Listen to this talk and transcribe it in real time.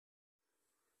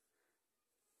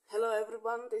Hello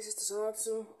everyone, this is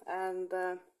Sonatsu, and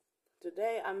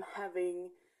today I'm having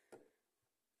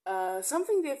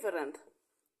something different.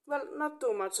 Well, not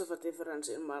too much of a difference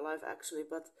in my life actually,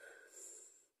 but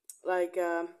like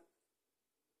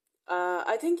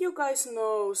I think you guys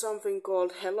know something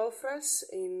called HelloFresh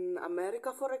in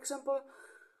America, for example,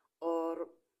 or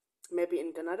maybe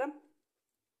in Canada,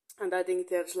 and I think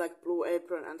there's like Blue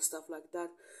Apron and stuff like that.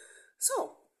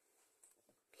 So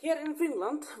here in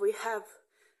Finland we have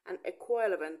an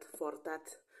equivalent for that,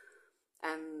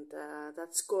 and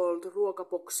that's called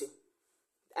RUOKABOKSI,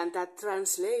 and that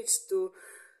translates to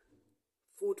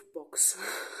food box,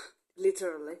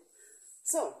 literally.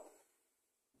 So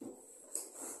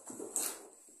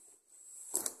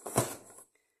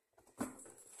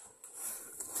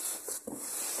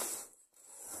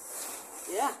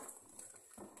yeah,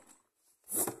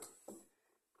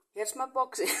 here's my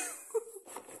boxy.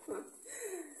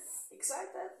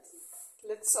 Excited?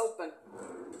 Let's open.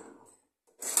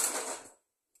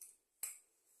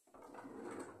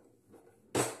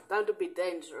 Time to be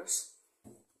dangerous.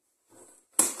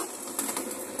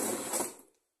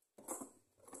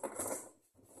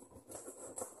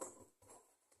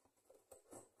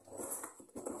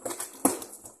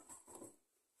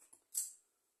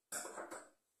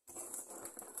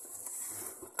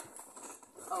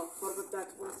 Oh, forgot that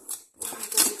one.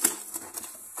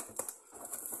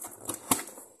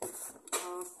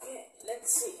 Okay,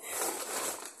 let's see.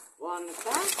 One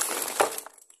pack,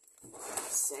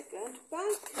 second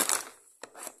pack,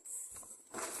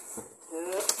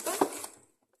 third pack,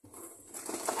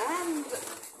 and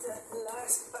the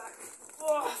last pack.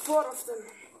 Oh, 4 of them.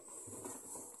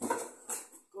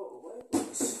 Go away,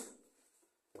 please.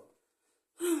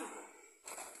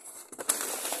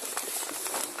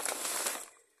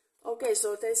 Okay,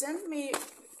 so they sent me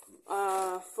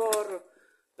 4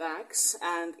 bags,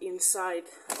 and inside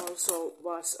also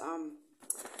was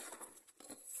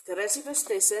the recipes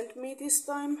they sent me this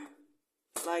time,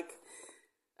 like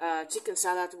chicken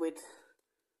salad with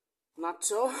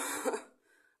nacho,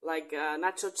 like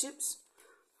nacho chips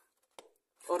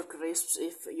or crisps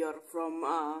if you're from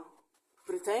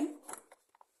Britain,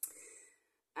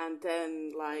 and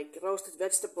then like roasted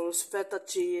vegetables, feta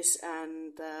cheese,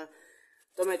 and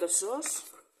tomato sauce,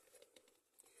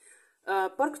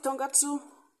 pork tonkatsu,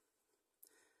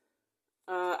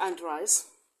 and rice.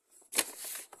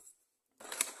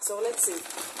 So let's see.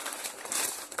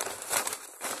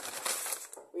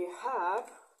 We have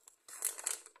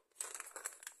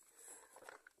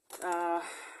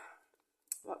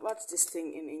what's this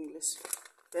thing in English?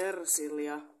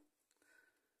 Persilia.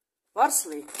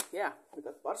 Parsley. Yeah, we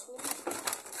got parsley.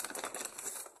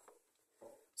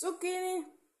 Zucchini.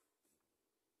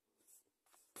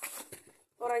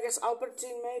 Or I guess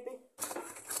aubergine maybe.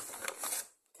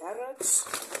 Carrots.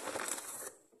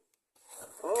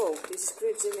 Oh, this is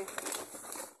green chili.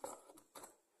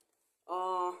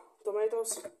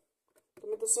 Tomatoes.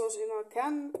 Tomato sauce in a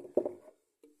can.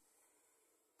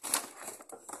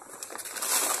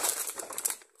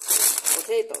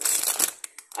 Potatoes.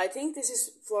 I think this is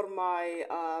for my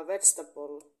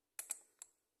vegetable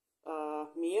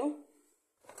meal.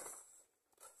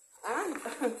 And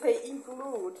they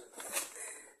include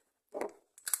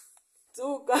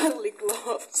 2 garlic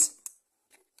cloves.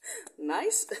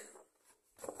 Nice.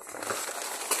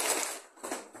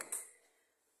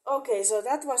 Okay, so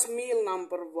that was meal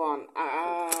number 1,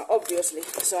 obviously.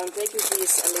 So I'm taking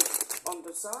these a little on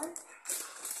the side.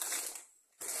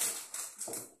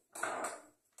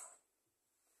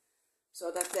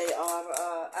 So that they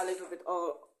are a little bit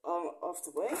all off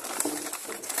the way.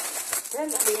 Then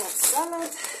we have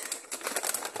salad,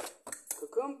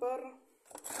 cucumber,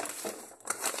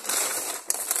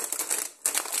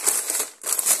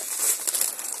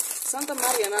 Santa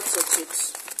Maria nacho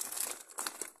chips.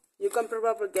 You can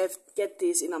probably get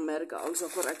these in America also,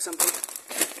 for example.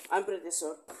 I'm pretty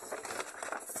sure.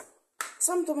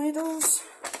 Some tomatoes,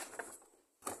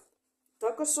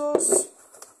 taco sauce,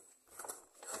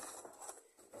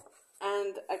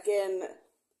 and again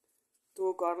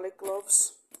 2 garlic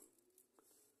cloves.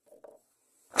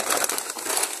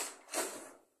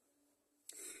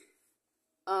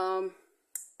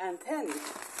 And then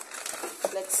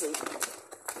let's see.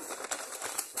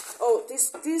 Oh,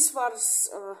 this was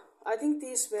I think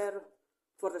these were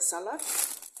for the salad.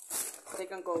 They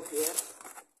can go here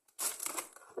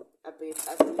a bit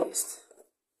at least.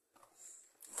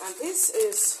 And this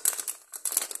is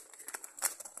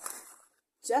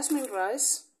jasmine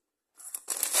rice,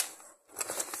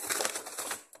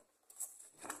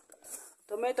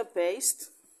 tomato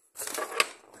paste,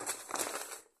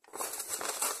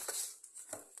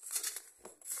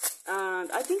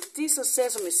 And I think these are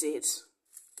sesame seeds.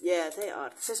 Yeah, they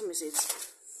are sesame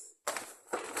seeds.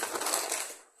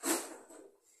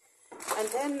 And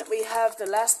then we have the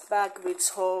last bag, which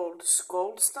holds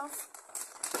gold stuff.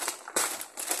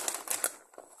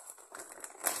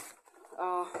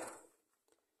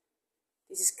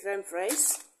 This is creme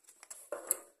fraiche.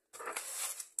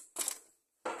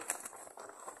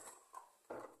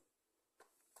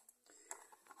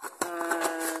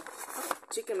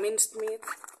 Chicken minced meat.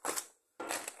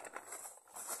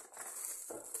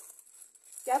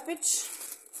 Cabbage.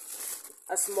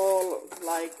 A small,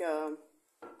 like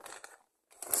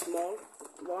small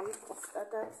one of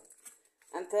that.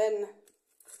 And then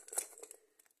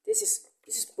this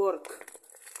is pork.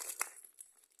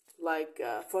 Like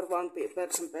for one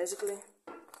person basically.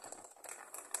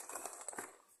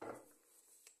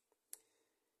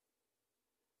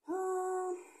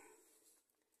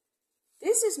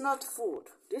 This is not food.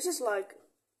 This is like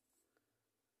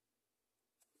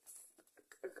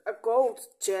a gold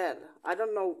gel. I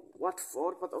don't know what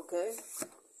for, but okay.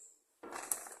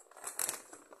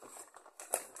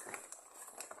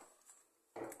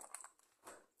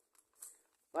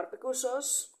 Barbecue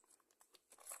sauce.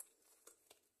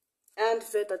 And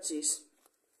feta cheese.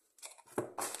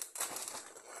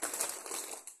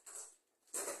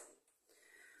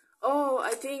 Oh,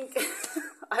 I think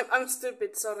I'm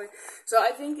stupid, sorry. So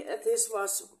I think this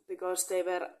was because they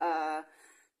were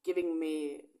giving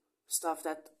me stuff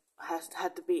that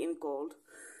had to be in gold.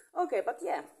 Okay, but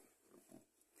yeah.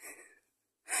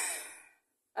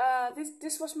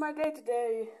 This was my day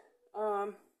today.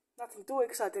 Nothing too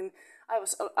exciting. I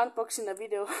was unboxing a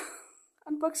video,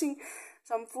 unboxing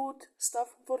some food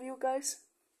stuff for you guys.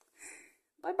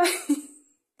 Bye bye.